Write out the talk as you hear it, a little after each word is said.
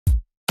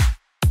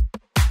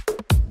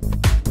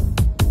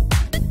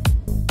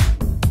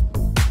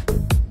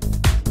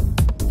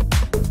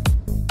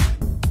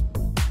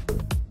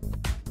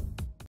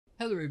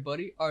Hello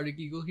everybody, Arctic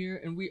Eagle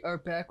here, and we are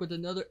back with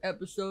another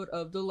episode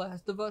of The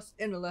Last of Us.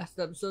 In the last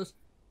episode,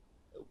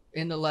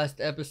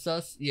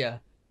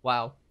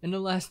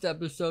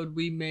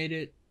 we made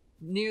it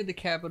near the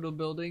Capitol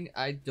building.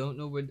 I don't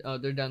know where, oh,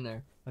 they're down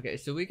there. Okay,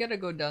 so we gotta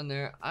go down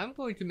there. I'm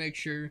going to make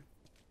sure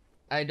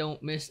I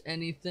don't miss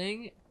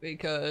anything,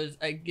 because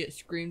I get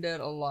screamed at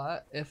a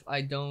lot if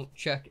I don't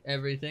check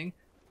everything.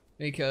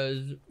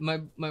 Because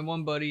my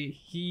one buddy,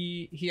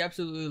 he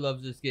absolutely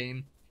loves this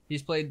game.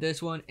 He's played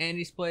this one, and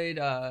he's played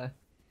The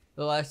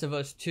Last of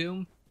Us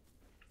 2.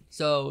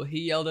 So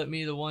he yelled at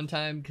me the one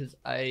time because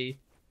I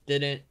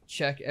didn't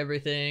check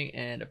everything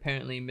and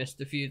apparently missed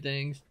a few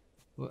things.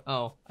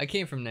 Oh, I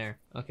came from there.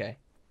 Okay.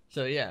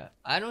 So yeah,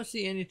 I don't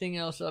see anything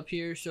else up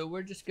here, so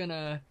we're just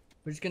gonna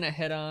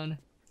head on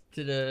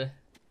to the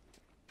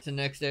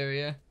next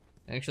area.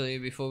 Actually,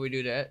 before we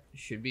do that,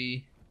 should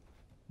be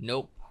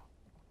nope.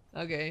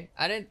 Okay,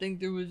 I didn't think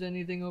there was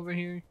anything over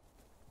here.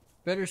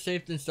 Better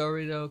safe than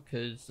sorry though,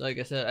 because like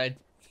I said,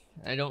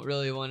 I don't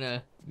really want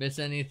to miss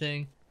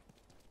anything.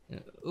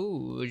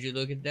 Ooh, would you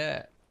look at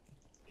that?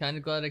 Kind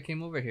of glad I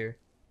came over here.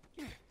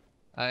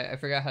 I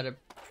forgot how to.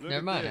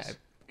 Never mind, I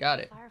got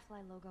it.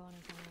 Firefly logo on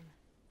his arm.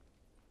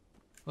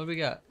 What do we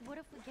got? What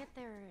if we get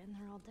there and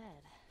they're all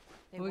dead?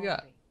 What we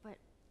got? But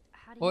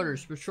how do you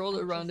Orders: patrol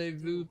the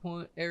rendezvous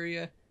point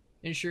area.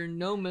 Ensure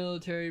no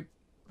military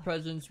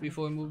presence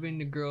before moving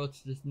the girl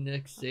to the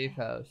next safe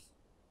house.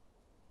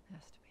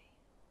 Has to be.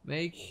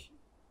 Make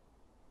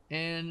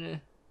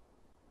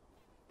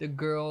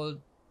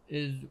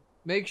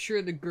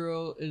sure the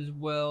girl is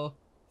well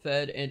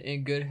fed and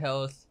in good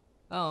health.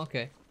 Oh,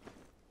 okay.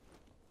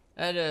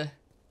 I had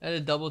a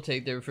double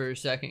take there for a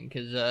second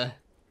because I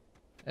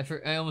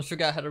almost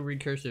forgot how to read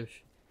cursive.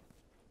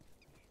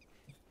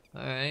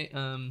 All right.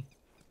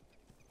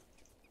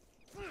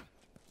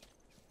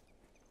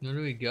 Where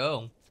do we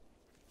go?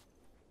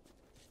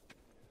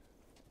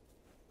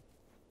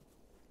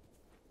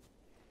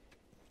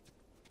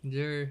 Is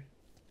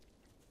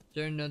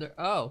there another?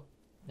 Oh,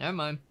 never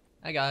mind.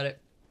 I got it.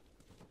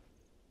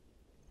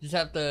 Just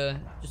have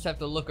to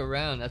look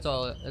around. That's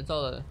all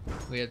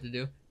we have to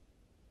do.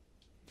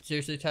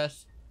 Seriously,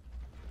 Tess?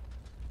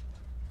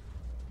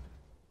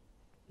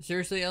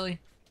 Seriously, Ellie?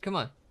 Come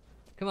on,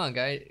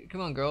 guys. Come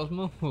on, girls,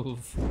 move. I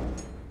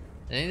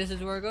think this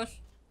is where it goes.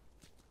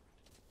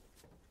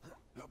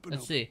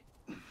 Let's see.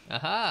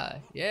 Aha!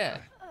 Yeah,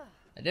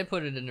 I did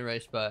put it in the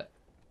right spot.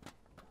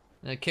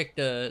 I kicked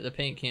the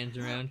paint cans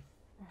around.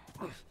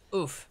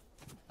 Oof.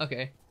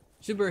 Okay.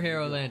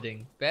 Superhero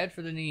landing. Bad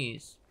for the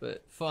knees,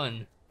 but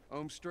fun.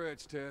 Home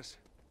stretch, Tess.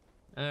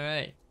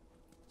 Alright.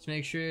 Let's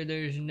make sure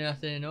there's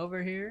nothing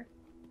over here.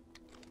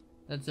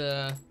 Let's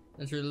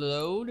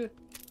reload.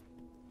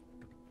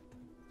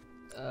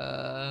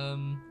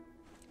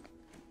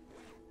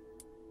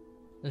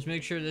 Let's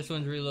make sure this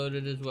one's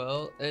reloaded as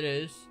well. It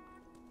is.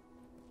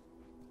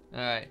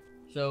 Alright.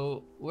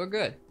 So we're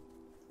good.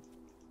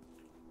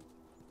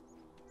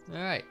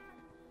 Alright.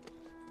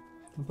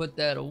 We'll put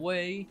that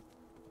away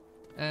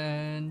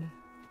and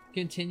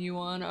continue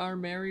on our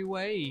merry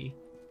way.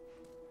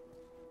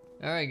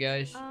 Alright,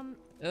 guys.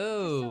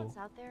 Oh. It's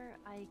out there.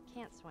 I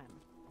can't swim.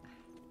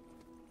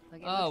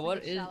 Look, Oh, what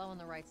what is? Shallow on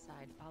the right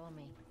side. Follow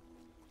me.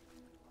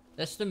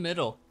 That's the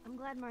middle. I'm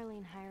glad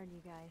Marlene hired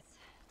you guys.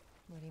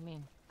 What do you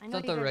mean? I It's know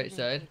not you the guys right didn't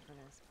side. pay for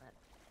this, but,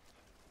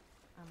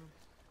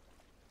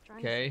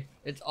 trying to Okay.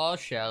 It's all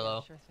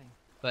shallow Sure thing.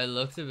 by the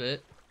looks of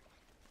it.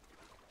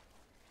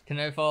 Can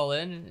I fall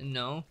in?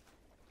 No.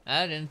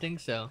 I didn't think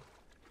so.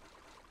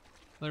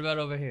 What about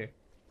over here?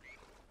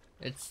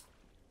 It's...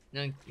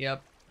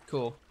 Yep.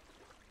 Cool.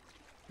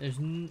 There's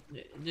no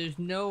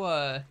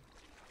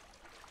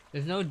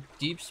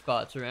deep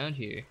spots around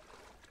here.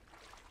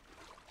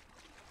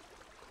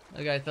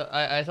 Like I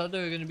thought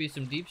there were gonna be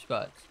some deep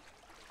spots.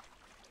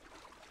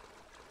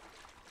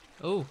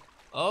 Oh,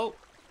 I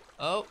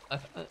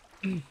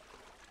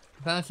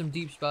found some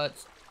deep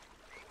spots.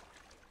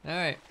 All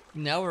right,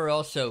 now we're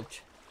all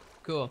soaked.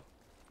 Cool.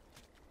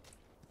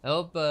 I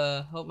hope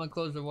my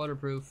clothes are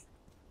waterproof.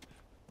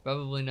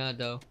 Probably not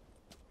though.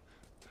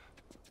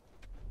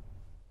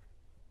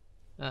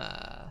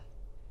 I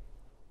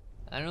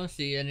don't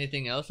see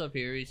anything else up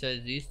here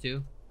besides these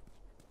two.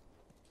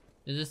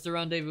 Is this the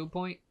rendezvous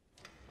point?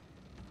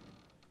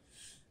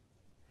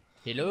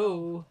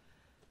 Hello?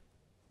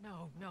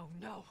 No.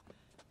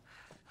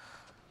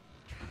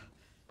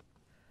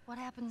 What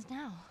happens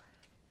now?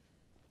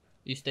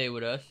 You stay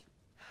with us.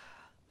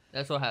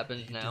 That's what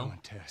happens What are you now. doing,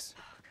 Tess?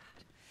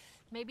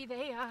 Maybe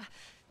they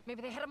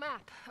had a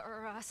map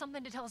or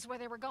something to tell us where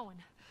they were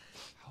going.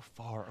 How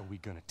far are we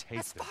gonna take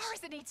As this? far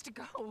as it needs to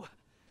go.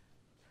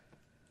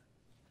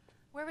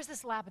 Where was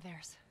this lab of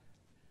theirs?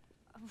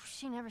 Oh,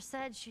 she never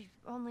said. She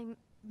only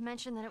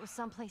mentioned that it was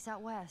someplace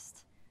out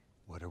west.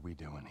 What are we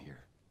doing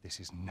here? This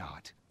is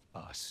not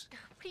us.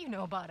 What do you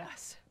know about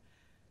us?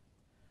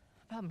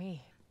 About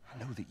me? I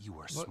know that you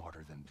are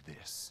smarter than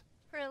this.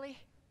 Really?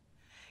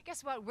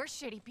 Guess what? We're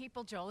shitty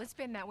people, Joel. It's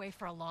been that way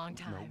for a long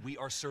time. No, we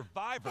are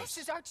survivors. This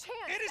is our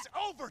chance. It is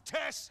over,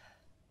 Tess!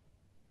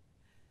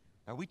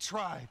 Now, we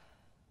tried.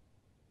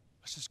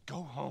 Let's just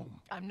go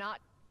home. I'm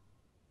not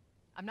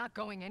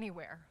going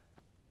anywhere.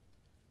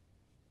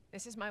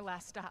 This is my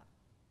last stop.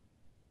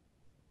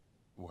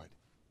 What?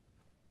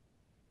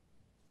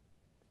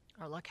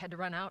 Our luck had to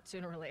run out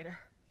sooner or later.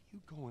 You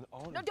going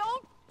on? No,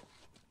 don't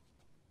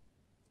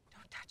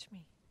touch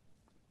me.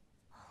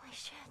 Holy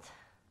shit.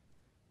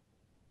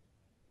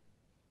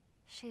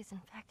 She's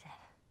infected.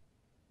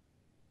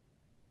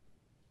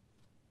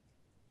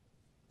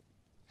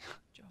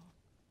 Joel,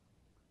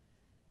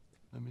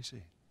 Let me see.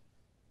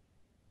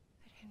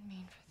 I didn't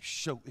mean for this.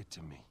 Show it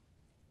to me.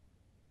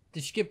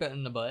 Did she get bit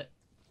in the butt?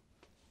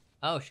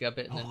 Oh, she got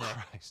bit in the Oh,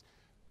 neck. Christ.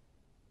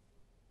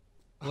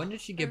 When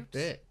did she get Oops.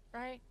 bit?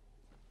 Right?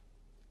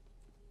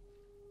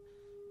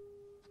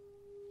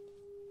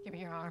 Give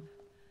me your arm.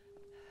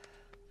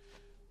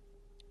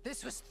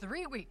 This was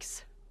 3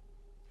 weeks.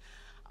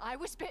 I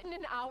was bitten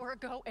an hour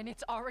ago, and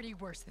it's already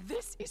worse.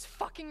 This is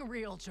fucking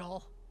real,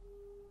 Joel.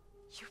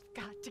 You've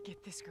got to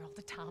get this girl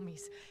to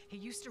Tommy's. He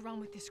used to run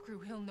with this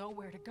crew. He'll know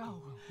where to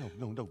go.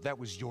 No. That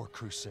was your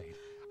crusade.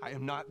 I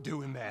am not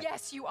doing that.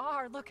 Yes, you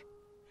are. Look.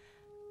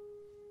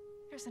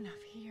 There's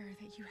enough here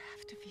that you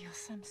have to feel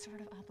some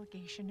sort of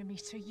obligation to me,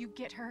 so you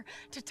get her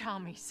to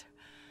Tommy's.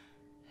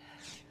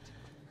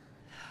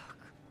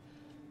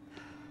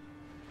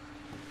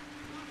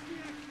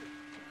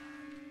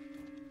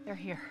 They're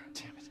here.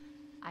 Damn it.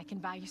 I can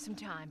buy you some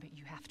time, but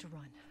you have to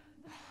run.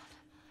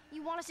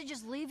 You want us to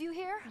just leave you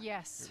here?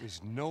 Yes. There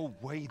is no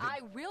way that... I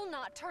will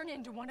not turn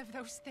into one of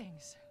those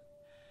things.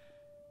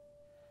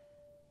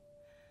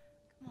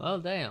 Well,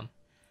 damn.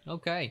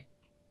 Okay.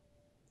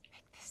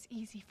 Make this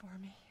easy for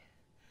me.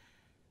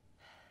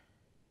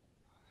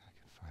 I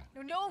can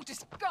find... No,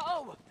 just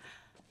go!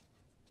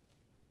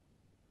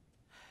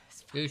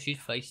 Dude, she's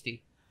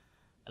feisty.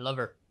 I love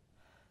her.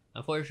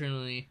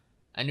 Unfortunately,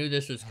 I knew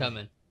this was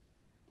coming.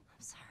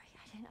 I'm sorry,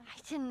 I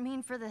didn't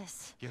mean for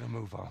this. Get a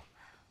move on.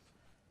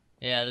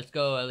 Yeah, let's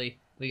go, Ellie.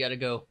 We gotta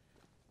go.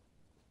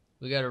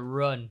 We gotta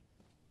run.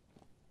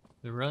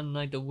 We run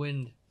like the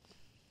wind.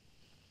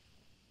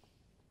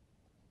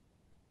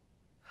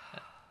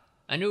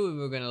 I knew we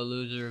were gonna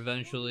lose her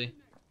eventually.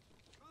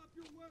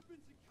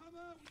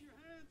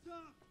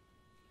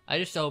 I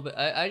just hope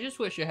I just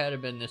wish it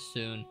had been this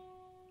soon.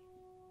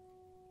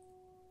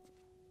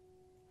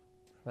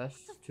 Press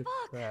to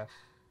fuck? craft.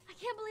 I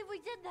can't believe we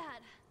did that.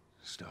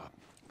 Stop.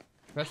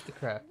 Press the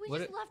craft. We What?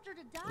 just left her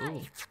to die.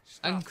 Ooh.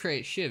 I can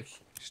create shivs.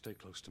 Stay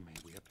close to me.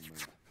 We have to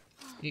move.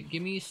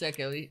 Give me a sec,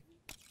 Ellie.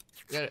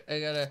 I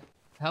gotta.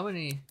 How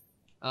many?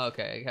 Oh,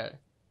 okay, I got it.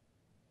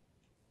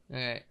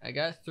 Alright, I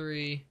got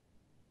 3.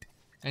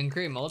 I can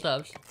create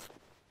Molotovs.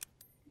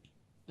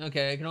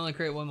 Okay, I can only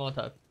create 1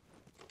 Molotov.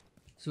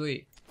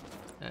 Sweet.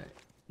 Alright.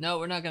 No,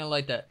 we're not gonna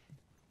light that.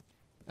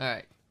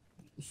 Alright.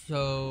 Go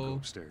So.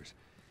 upstairs.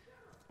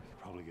 We can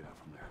probably get out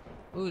from there.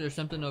 Ooh, there's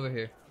something over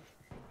here.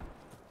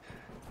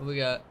 What we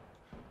got?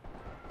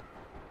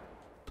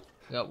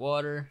 We got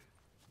water.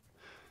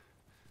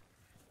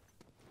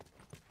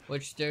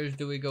 Which stairs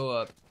do we go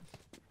up?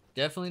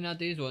 Definitely not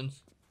these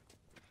ones.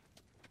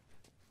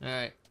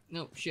 Alright.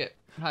 No, shit.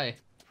 Hi.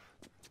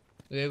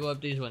 We gotta go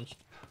up these ones.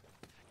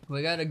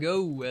 We gotta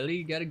go,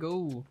 Ellie. Gotta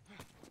go.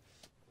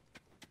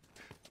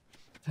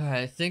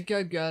 Alright, I think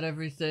I got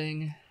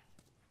everything.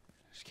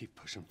 Just keep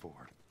pushing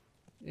forward.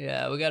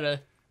 Yeah, we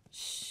gotta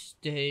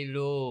stay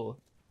low.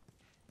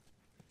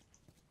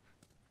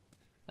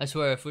 I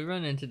swear, if we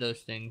run into those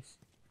things,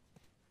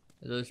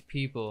 those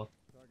people.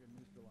 Target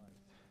neutralized.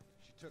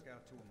 She took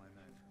out 2 of my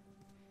men.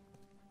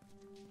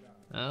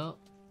 Oh,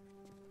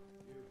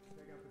 You,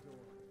 take out the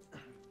door.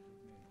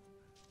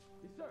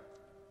 Yes, sir.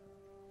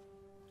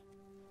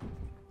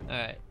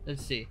 alright,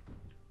 let's see.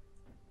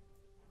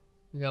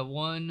 We got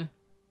 1,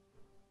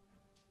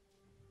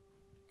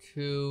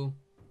 2.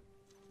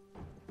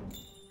 Oh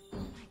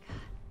my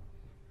god.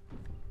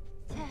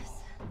 Tess.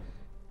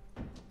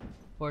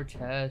 Poor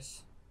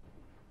Tess.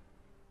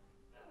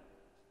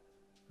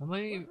 How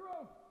many?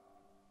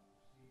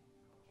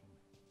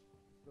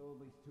 Still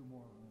at least 2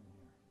 more of them in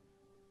here.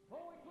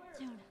 Holy clear!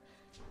 Dude.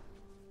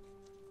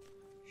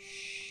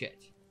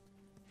 Shit.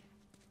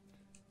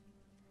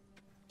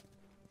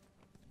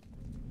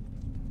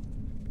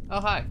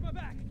 Oh, hi. My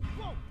back!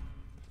 Whoa!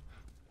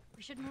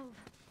 We should move.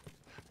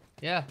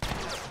 Yeah,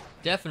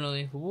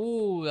 definitely.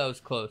 Ooh, that was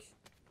close.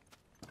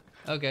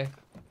 Okay,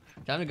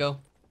 time to go.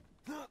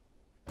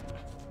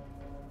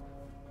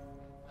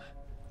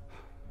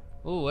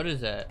 Ooh, what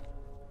is that?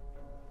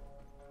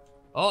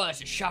 Oh,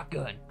 that's a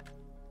shotgun.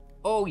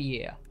 Oh,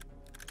 yeah.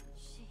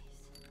 Jeez.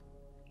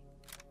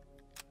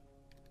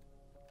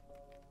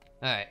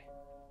 Alright.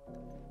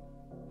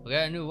 We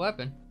got a new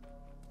weapon.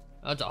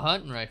 Oh, it's a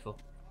hunting rifle.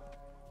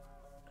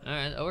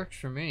 Alright, that works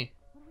for me.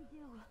 What do we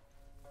do?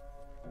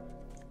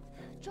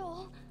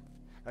 Joel?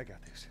 I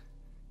got this.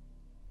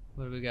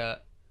 What do we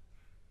got?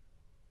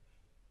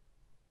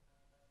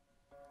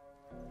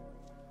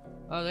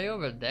 Oh, are they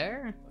over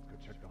there? Let's go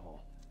check the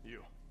hall.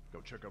 You,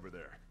 go check over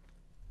there.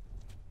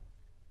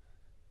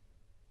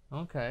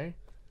 Okay.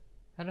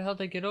 How the hell did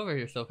they get over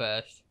here so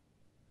fast?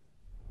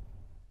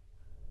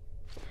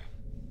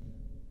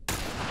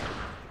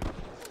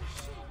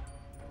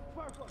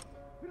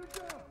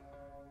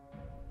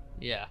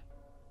 Yeah.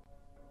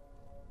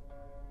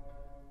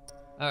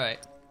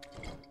 Alright.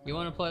 You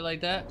wanna play like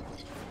that?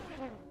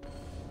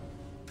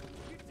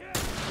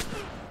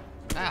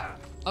 Ah,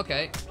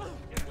 okay.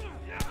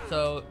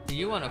 So,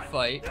 you wanna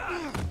fight?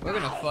 We're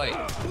gonna fight.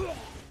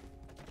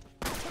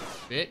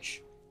 Bitch.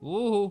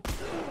 Woohoo.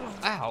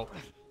 Ow.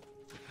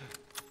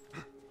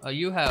 Oh,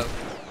 you have...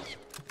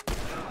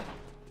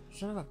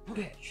 Son of a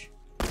bitch.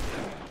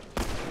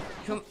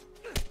 Come...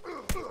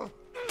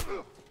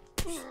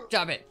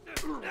 Stop it.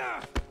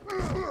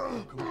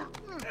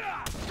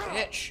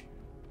 Bitch.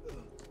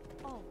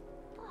 Oh,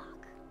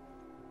 fuck.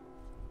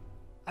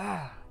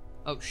 Ah.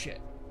 Oh,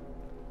 shit.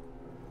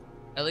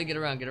 Ellie, get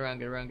around, get around,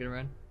 get around, get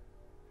around.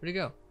 Where'd he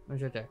go? Oh,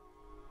 he's right there.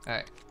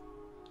 Alright.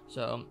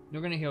 So,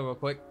 we're gonna heal real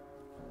quick.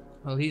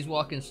 Oh, he's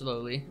walking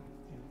slowly.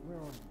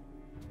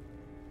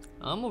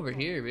 I'm over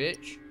here,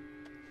 bitch.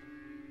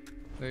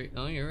 Where,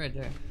 oh, you're right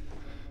there.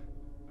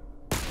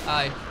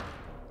 Hi.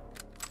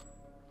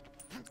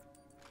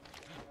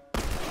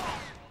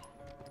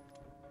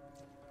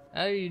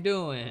 How you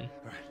doing?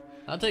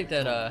 I'll take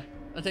that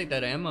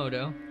ammo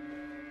though.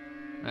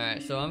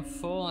 Alright, so I'm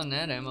full on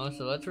that ammo,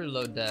 so let's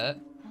reload that.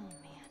 Oh, man.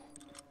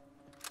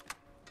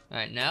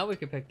 Alright, now we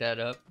can pick that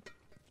up.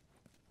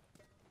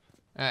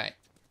 Alright.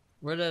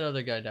 Where'd that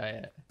other guy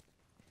die at?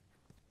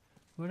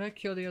 Where'd I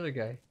kill the other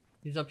guy?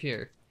 He's up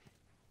here.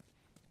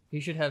 He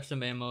should have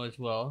some ammo as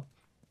well.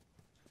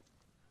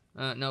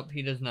 Nope,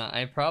 he does not.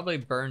 I probably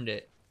burned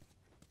it.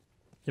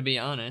 To be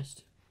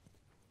honest.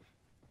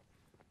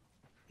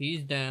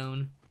 He's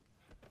down.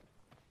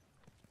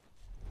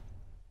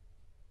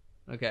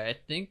 Okay,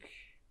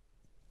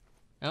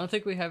 I don't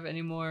think we have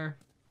any more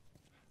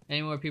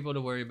people to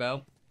worry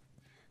about.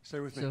 Stay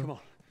with me, So- come on.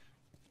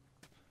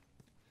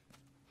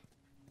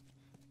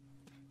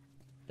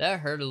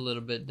 That hurt a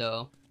little bit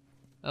though.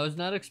 I was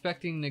not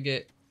expecting to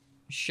get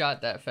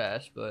shot that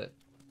fast, but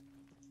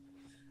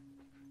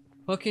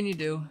what can you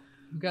do?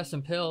 We've got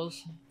some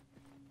pills.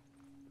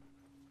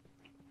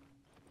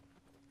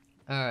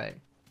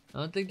 Alright. I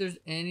don't think there's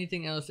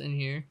anything else in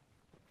here.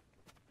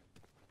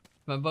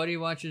 If my buddy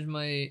watches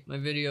my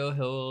video,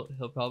 he'll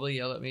probably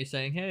yell at me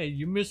saying, "Hey,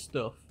 you missed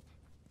stuff."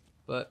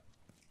 But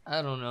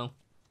I don't know.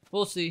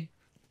 We'll see.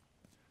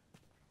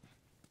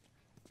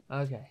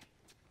 Okay.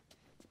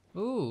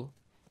 Ooh.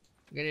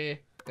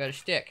 Got a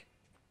stick.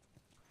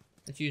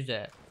 Let's use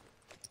that.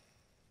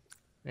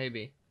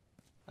 Maybe.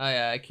 Oh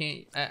yeah, I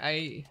can't.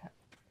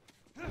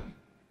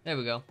 There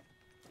we go.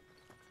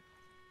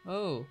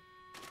 Oh.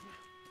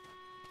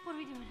 What are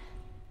we doing?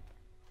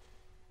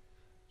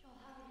 Joel,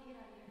 how do we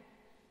get out of here?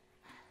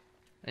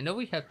 I know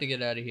we have to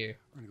get out of here.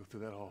 We're gonna go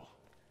through that hall.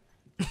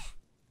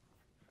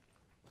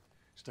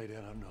 Stay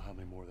down, I don't know how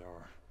many more there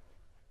are.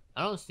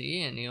 I don't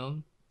see any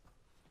of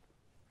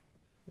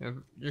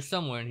them. They're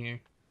somewhere in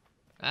here.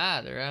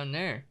 Ah, they're down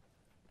there.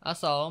 I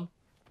saw them.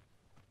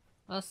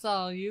 I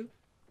saw you.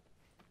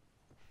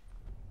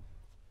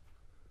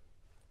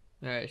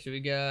 Alright, so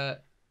we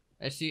got...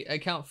 I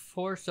count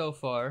 4 so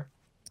far.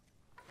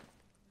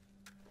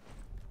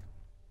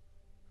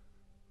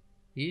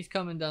 He's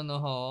coming down the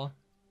hall.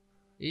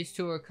 These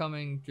 2 are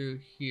coming through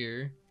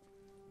here.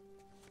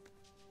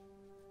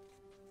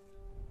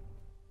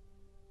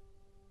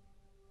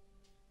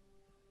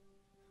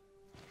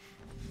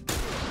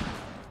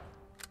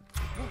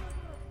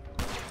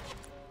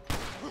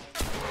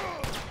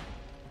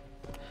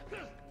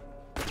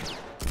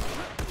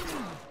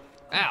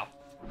 Ow!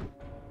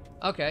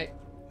 Okay.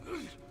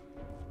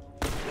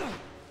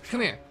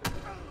 Come here.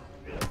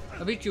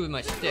 I'll beat you with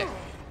my stick.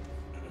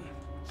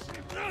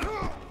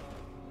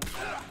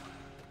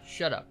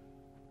 Shut up.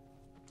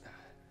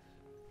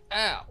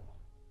 Ow!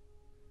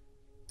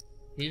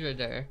 He's right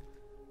there.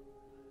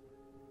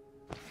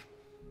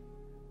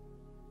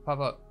 Pop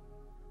up.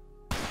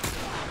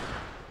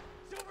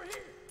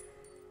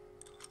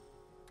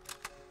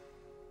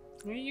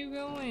 Where are you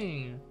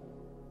going?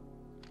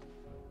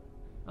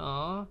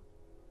 Aw.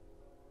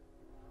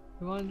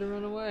 He wanted to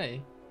run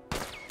away.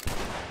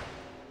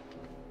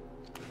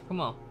 Come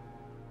on.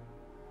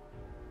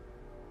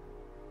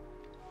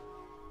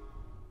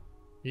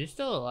 Is he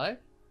still alive?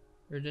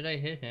 Or did I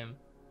hit him?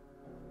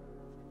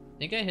 I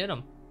think I hit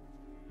him.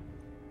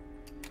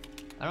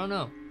 I don't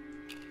know.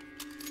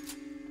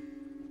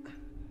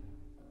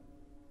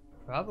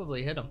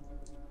 Probably hit him.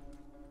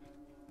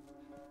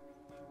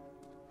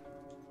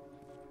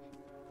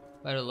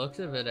 By the looks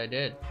of it, I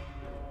did.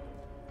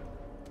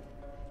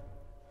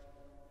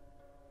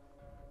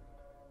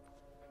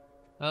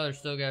 Oh, there's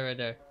still a guy right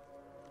there.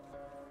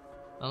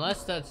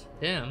 Unless that's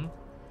him.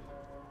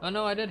 Oh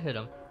no, I did hit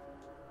him.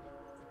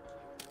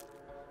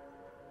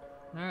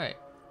 Alright.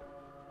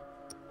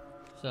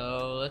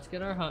 So, let's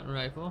get our hunting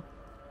rifle.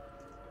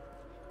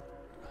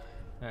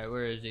 Alright,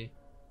 where is he?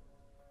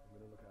 I'm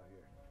gonna look out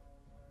here.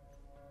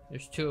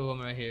 There's 2 of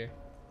them right here.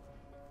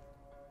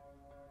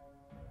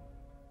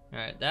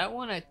 Alright, that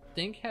one I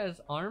think has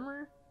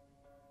armor?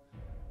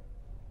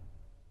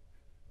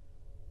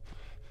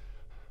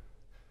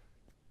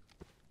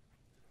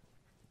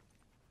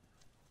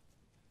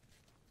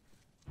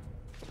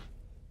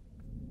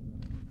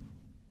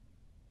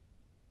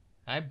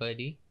 Hi,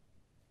 buddy.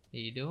 How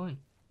you doing?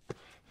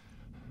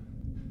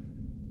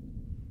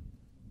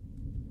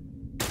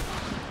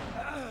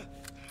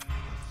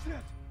 Shit!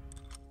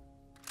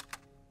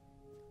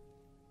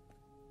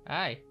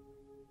 Hi.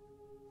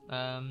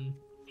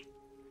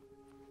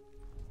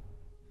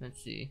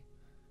 Let's see.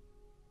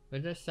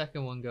 Where'd that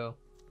second one go?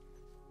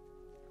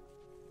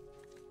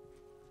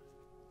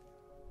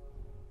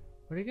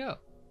 Where'd he go?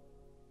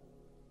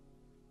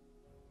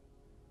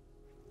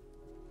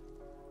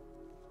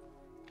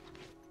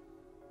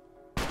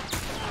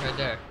 Right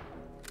there.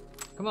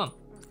 Come on.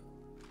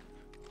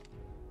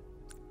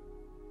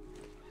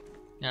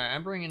 Alright,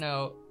 I'm bringing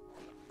out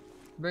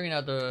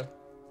the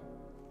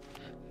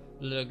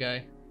little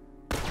guy.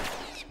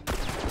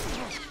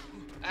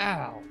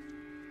 Ow.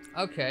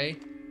 Okay.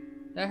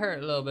 That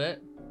hurt a little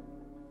bit.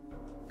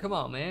 Come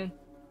on, man.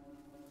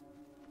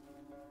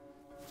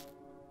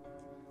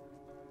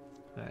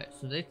 Alright,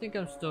 so they think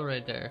I'm still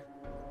right there.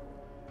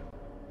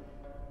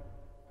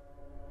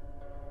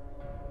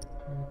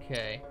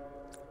 Okay.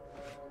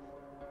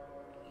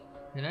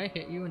 Can I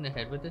hit you in the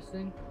head with this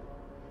thing?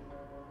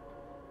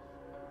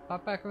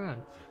 Pop back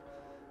around.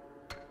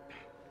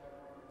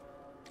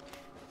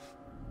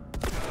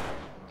 Hey,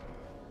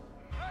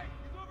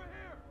 he's over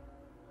here!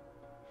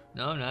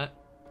 No, I'm not.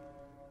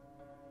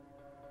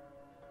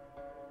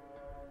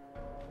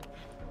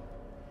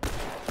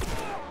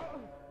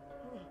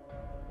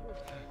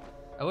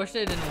 I wish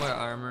they didn't wear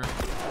armor.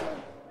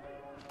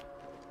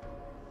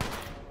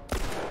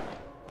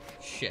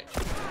 Shit.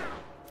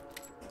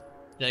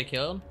 Did I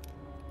kill him?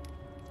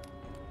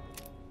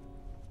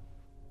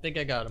 Think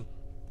I got him.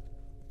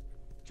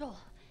 Joel,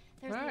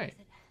 there's the Right.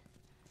 exit.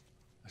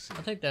 I see.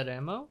 I'll take that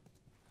ammo.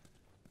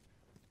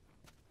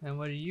 And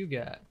what do you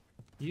got?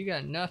 You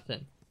got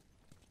nothing.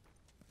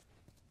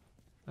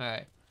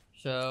 Alright.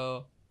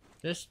 So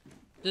this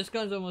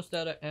gun's almost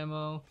out of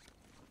ammo.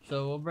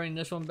 So we'll bring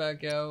this one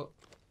back out.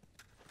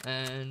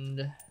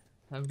 And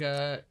I've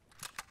got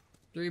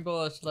 3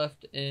 bullets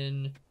left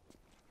in.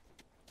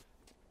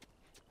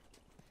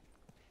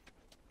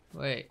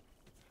 Wait.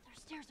 There's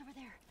stairs over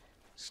there.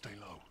 Stay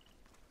low.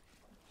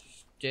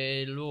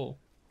 Stay low.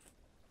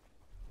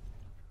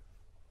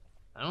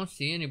 I don't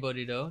see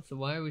anybody though, so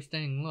why are we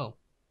staying low?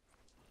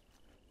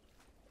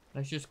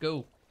 Let's just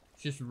go.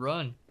 Let's just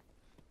run.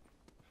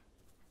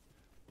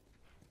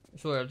 I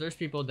swear, if there's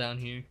people down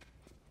here.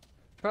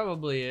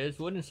 Probably is.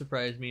 Wouldn't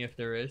surprise me if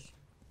there is.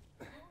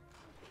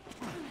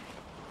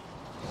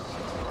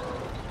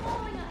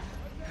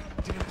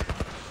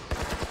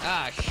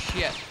 Ah,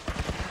 shit.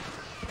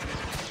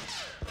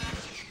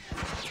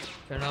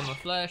 Turn on my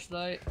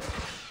flashlight.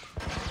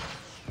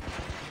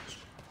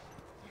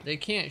 They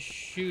can't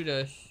shoot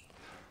us.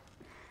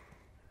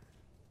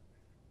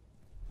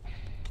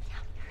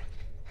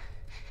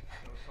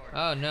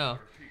 Oh no.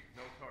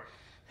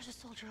 There's a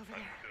soldier over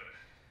there.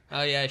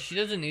 Oh yeah, she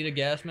doesn't need a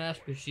gas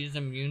mask because she's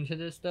immune to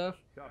this stuff.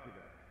 Copy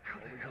that. How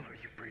the hell are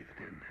you breathing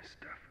in this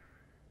stuff?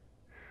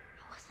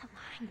 I wasn't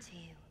lying to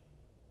you.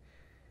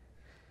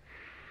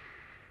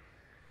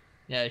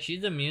 Yeah,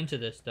 she's immune to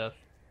this stuff.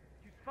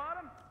 You spot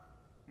him?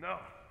 No,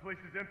 the place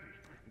is empty.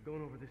 I'm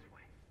going over this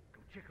way.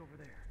 Go check over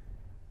there.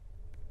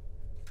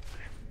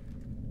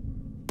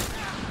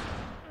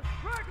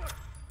 Straggler!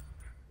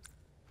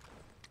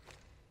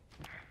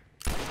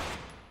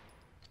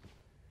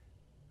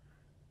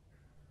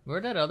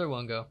 Where'd that other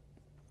one go?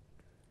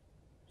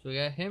 So we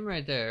got him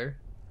right there.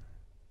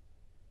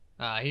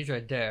 Ah, he's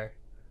right there.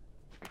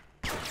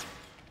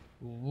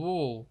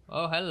 Whoa.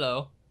 Oh,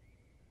 hello.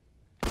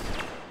 Did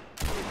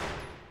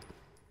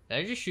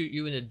I just shoot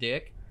you in the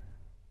dick?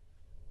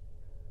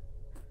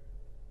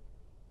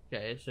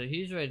 Okay, so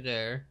he's right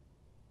there.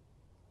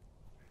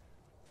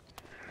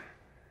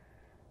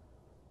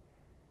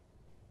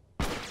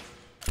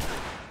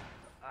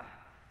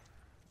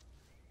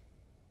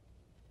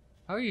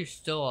 How are you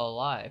still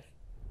alive?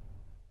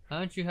 How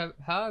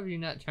have you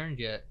not turned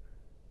yet?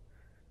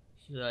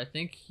 So I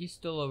think he's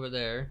still over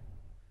there.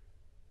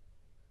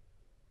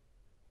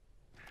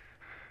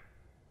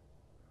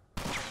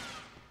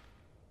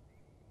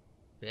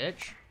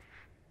 Bitch.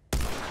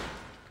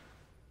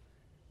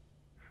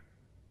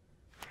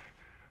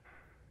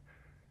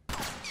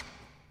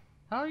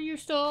 How are you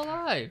still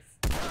alive?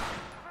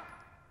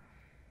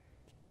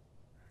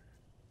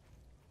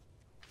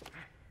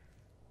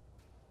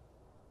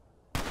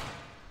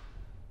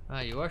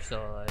 Ah, you are still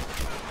alive.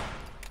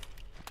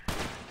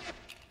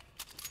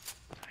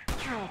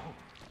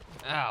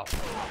 Ow.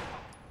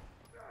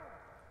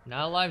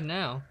 Not alive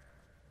now.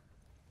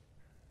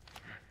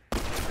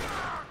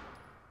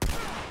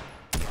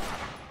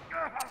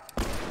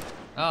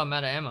 Oh, I'm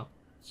out of ammo.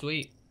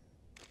 Sweet.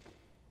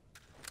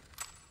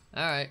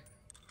 Alright.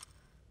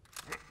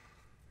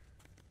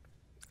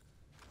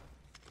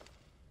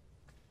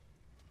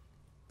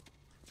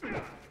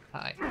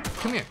 Hi.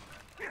 Come here.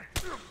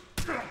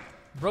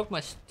 Broke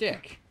my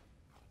stick.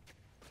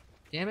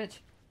 Damn it.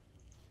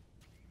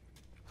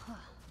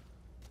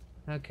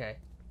 Okay.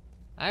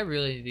 I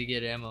really need to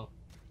get ammo.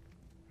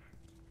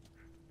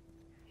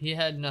 He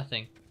had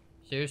nothing.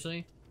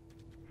 Seriously?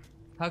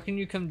 How can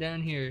you come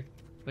down here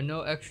with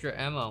no extra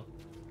ammo?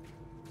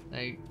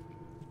 Like,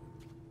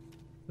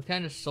 what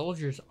kind of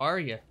soldiers are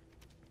you?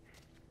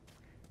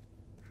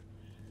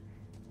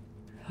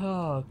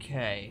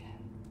 Okay.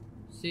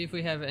 See if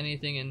we have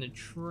anything in the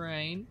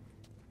train.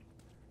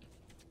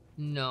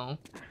 No.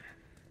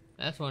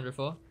 That's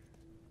wonderful.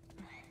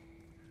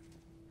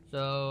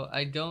 So,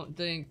 I don't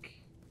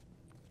think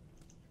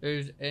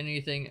there's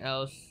anything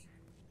else.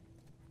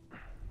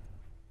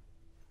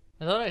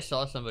 I thought I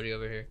saw somebody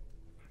over here.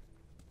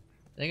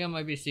 I think I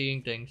might be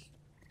seeing things.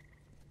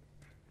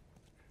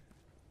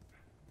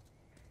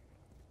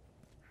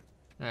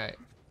 Alright.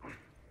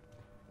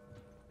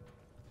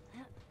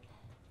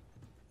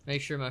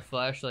 Make sure my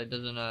flashlight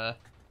doesn't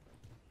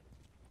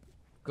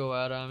go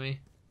out on me.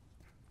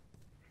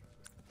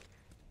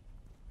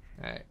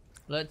 Alright.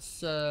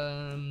 Let's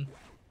I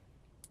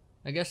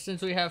guess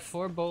since we have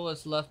 4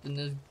 bullets left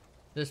in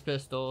this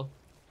pistol,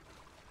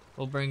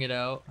 we'll bring it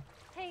out.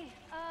 Hey,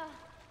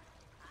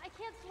 I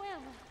can't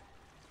swim.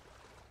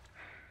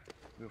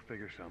 We'll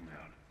figure something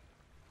out.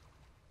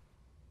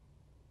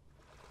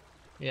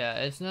 Yeah,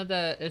 it's not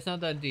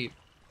that deep.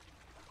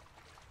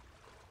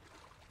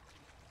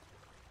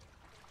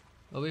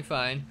 We'll be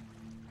fine.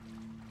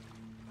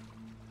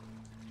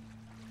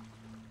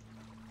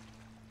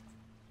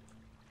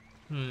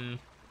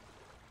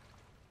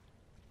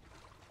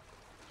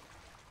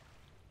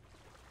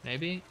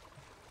 Maybe?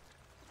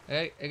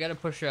 I gotta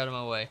push her out of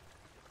my way.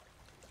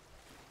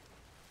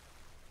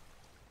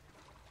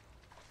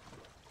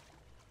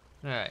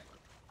 Alright.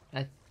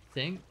 I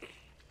think...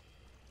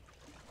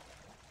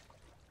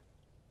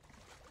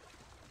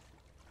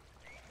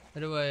 How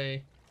do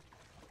I...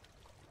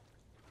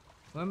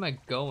 Where am I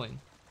going?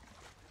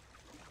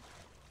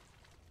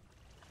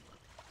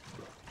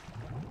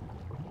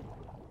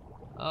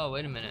 Oh,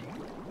 wait a minute.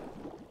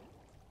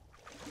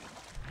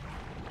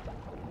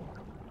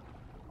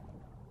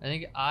 I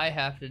think I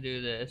have to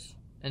do this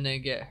and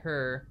then get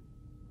her.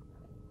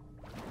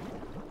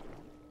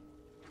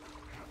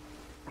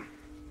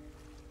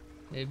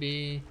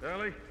 Maybe.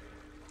 Ellie?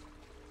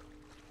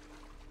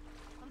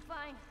 I'm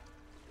fine.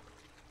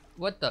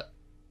 What the?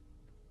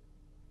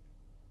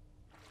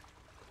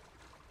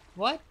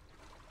 What?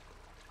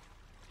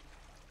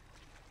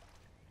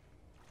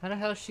 How the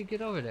hell did she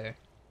get over there?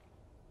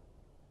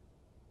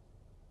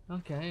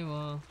 Okay,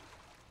 well,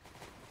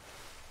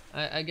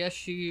 I guess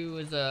she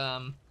was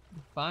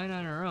fine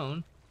on her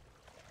own.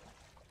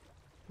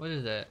 What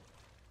is that?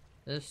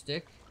 This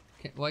stick?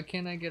 Why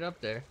can't I get up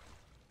there?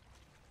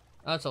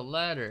 Oh, it's a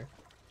ladder.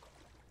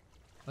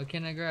 Why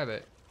can't I grab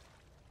it?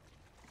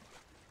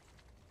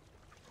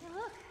 Hey,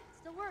 look, it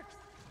still works.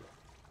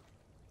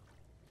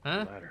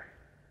 Huh? Ladder.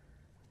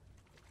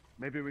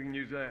 Maybe we can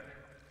use that.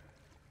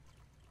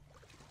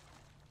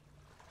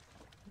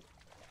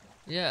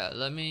 Yeah,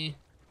 let me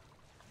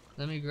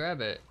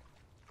grab it.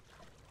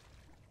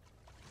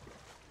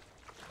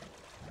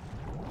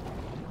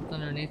 It's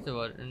underneath the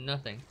water,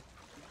 nothing.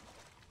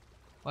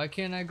 Why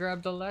can't I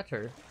grab the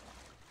ladder?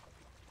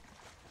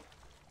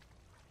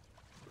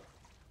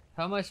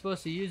 How am I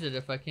supposed to use it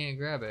if I can't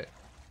grab it?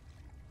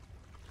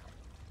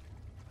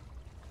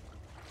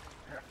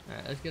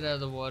 Alright, let's get out of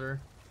the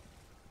water.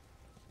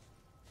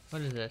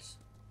 What is this?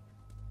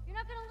 You're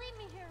not gonna leave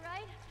me here,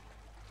 right?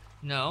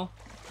 No.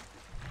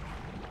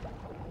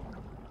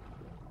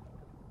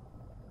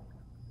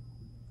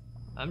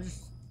 I'm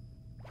just...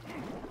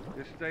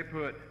 Just stay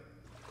put.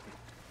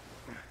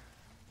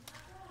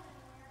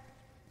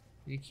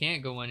 You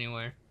can't go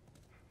anywhere.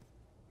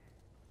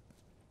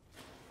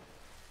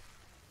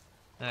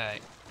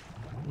 Alright.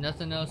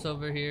 Nothing else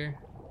over here.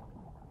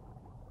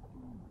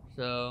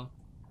 So...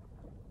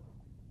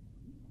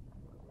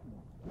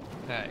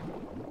 Alright.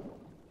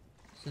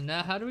 So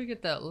now how do we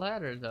get that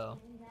ladder though?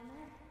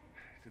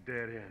 It's a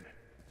dead end.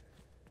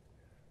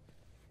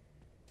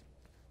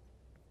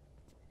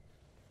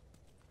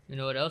 You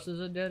know what else is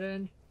a dead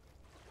end?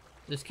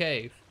 This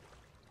cave.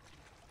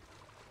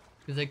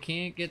 Because I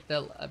can't get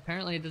that.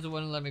 Apparently it doesn't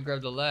want to let me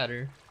grab the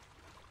ladder.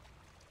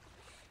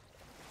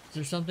 Is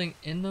there something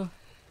in the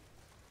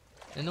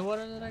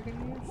water that I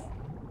can use?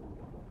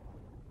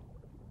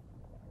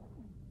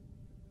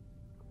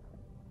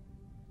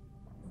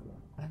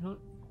 I don't...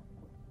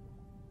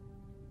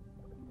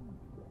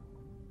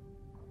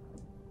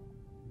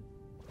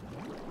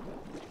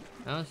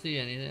 I don't see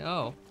anything.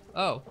 Oh,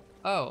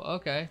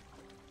 okay.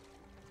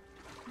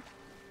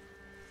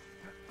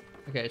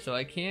 Okay, so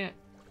I can't...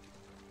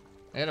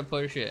 I gotta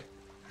push it.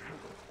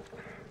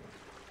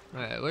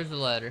 Alright, where's the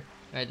ladder?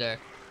 Right there.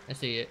 I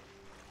see it.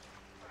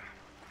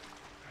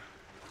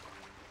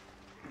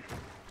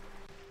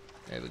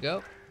 There we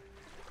go.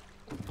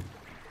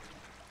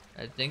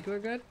 I think we're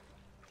good.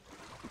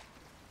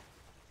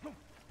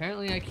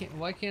 Apparently I can't...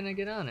 Why can't I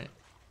get on it?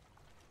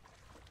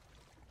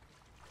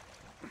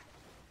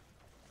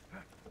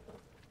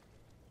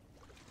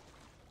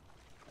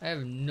 I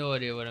have no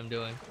idea what I'm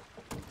doing.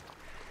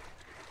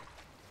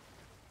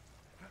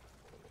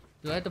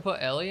 Do I have to put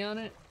Ellie on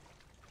it?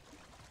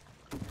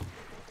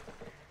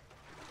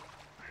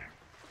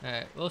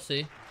 Alright, we'll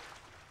see.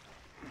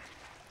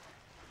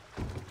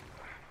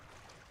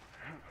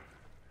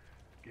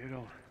 Get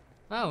on.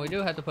 Oh, we do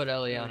have to put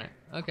Ellie on it.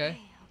 Okay.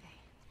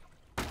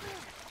 Okay.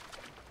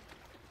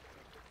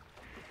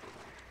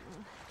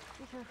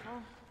 Be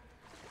careful.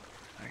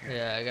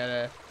 Yeah, I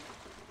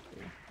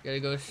gotta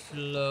go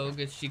slow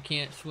because she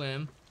can't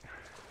swim.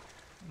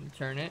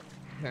 Turn it.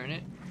 Turn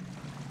it.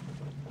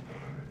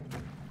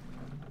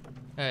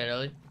 Alright,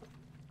 Ellie.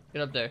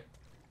 Get up there.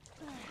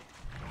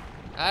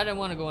 I didn't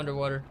want to go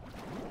underwater.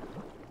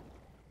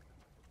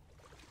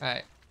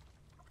 Alright.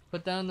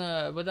 Put down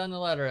the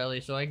ladder,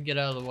 Ellie, so I can get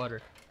out of the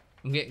water.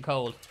 I'm getting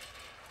cold.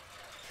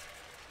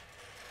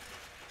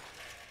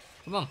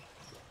 Come on.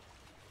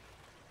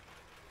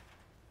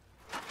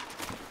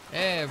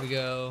 There we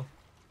go.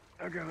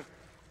 I got it.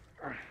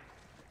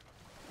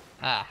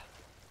 Ah.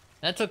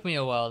 That took me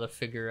a while to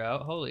figure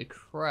out. Holy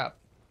crap.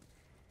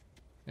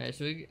 Alright,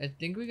 so I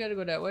think we gotta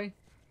go that way.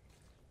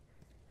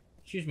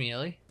 Excuse me,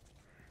 Ellie.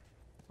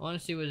 I want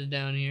to see what's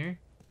down here.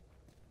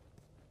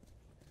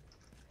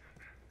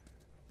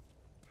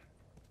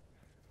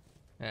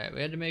 Alright,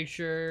 we had to make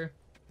sure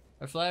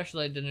our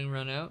flashlight didn't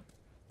run out.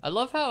 I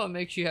love how it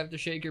makes you have to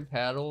shake your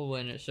paddle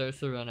when it starts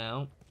to run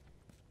out.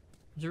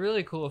 It's a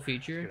really cool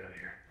feature. Get out of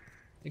here.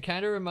 It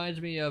kind of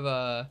reminds me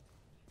of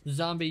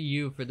Zombie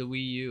U for the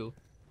Wii U.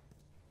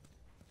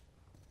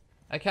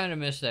 I kind of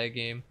miss that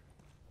game.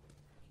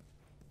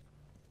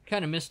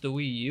 Kind of miss the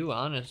Wii U,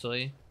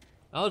 honestly.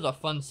 That was a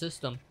fun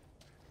system.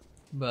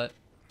 But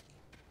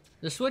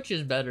the Switch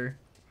is better,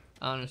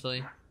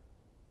 honestly.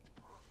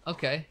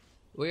 Okay,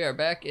 we are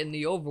back in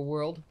the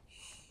overworld.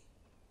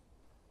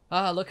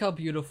 Ah, look how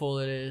beautiful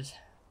it is.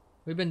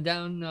 We've been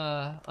down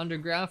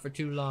underground for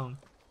too long.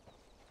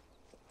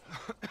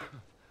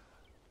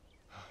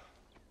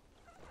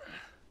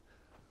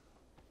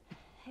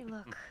 Hey,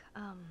 look,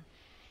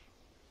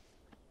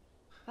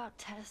 about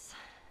Tess.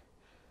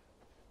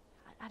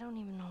 I don't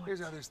even know what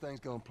Here's how this thing's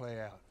gonna play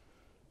out.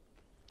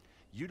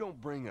 You don't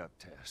bring up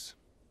Tess.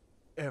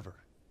 Ever.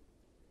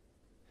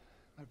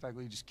 Matter of fact,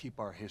 we just keep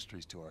our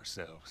histories to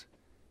ourselves.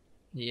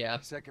 Yeah.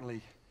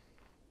 Secondly,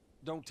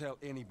 don't tell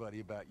anybody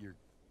about your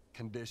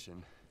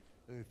condition.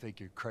 They think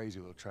you're crazy,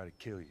 they'll try to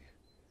kill you.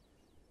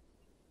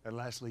 And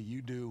lastly,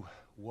 you do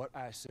what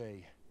I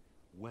say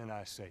when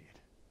I say it.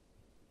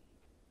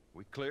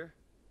 We clear?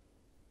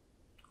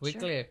 We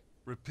Sure. clear.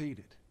 Repeat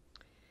it.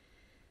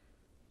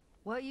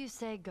 What you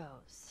say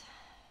goes.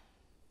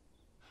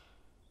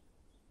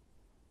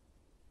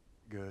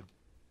 Good.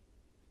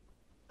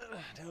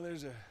 Now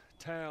there's a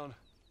town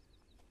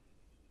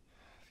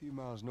a few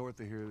miles north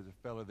of here. There's a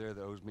fella there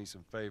that owes me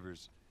some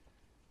favors.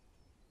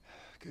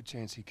 Good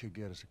chance he could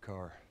get us a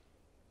car.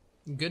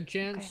 Good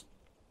chance. Okay.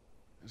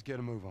 Let's get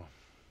a move on.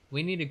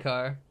 We need a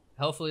car.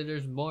 Hopefully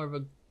there's more of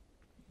a...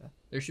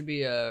 There should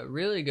be a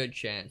really good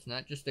chance,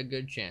 not just a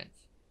good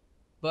chance.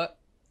 But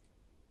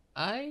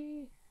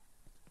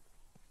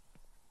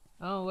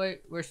Oh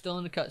wait, we're still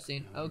in the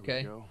cutscene. Here we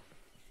Okay. go.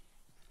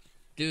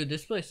 Dude,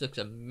 this place looks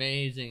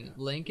amazing. It'll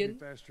be Lincoln?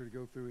 faster to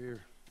go through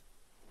here.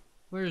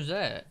 Where's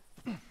that?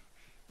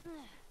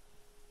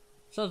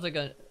 Sounds like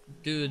a...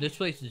 Dude, this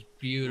place is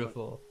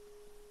beautiful.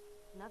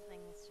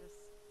 Nothing, it's just...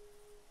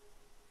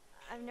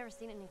 I've never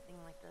seen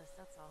anything like this,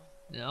 that's all.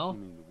 No? You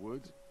mean the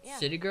woods? Yeah.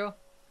 City girl?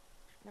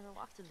 Never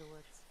walked through the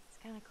woods. It's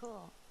kind of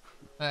cool.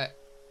 Alright.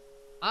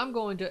 I'm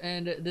going to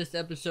end this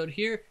episode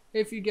here.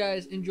 If you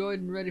guys enjoyed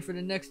and ready for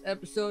the next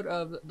episode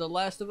of The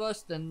Last of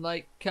Us, then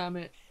like,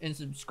 comment, and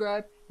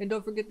subscribe. And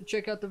don't forget to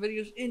check out the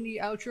videos in the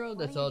outro.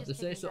 That's all I have to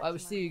say. So I will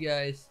see you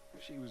guys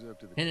She was up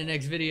to the in the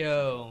next task.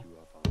 video.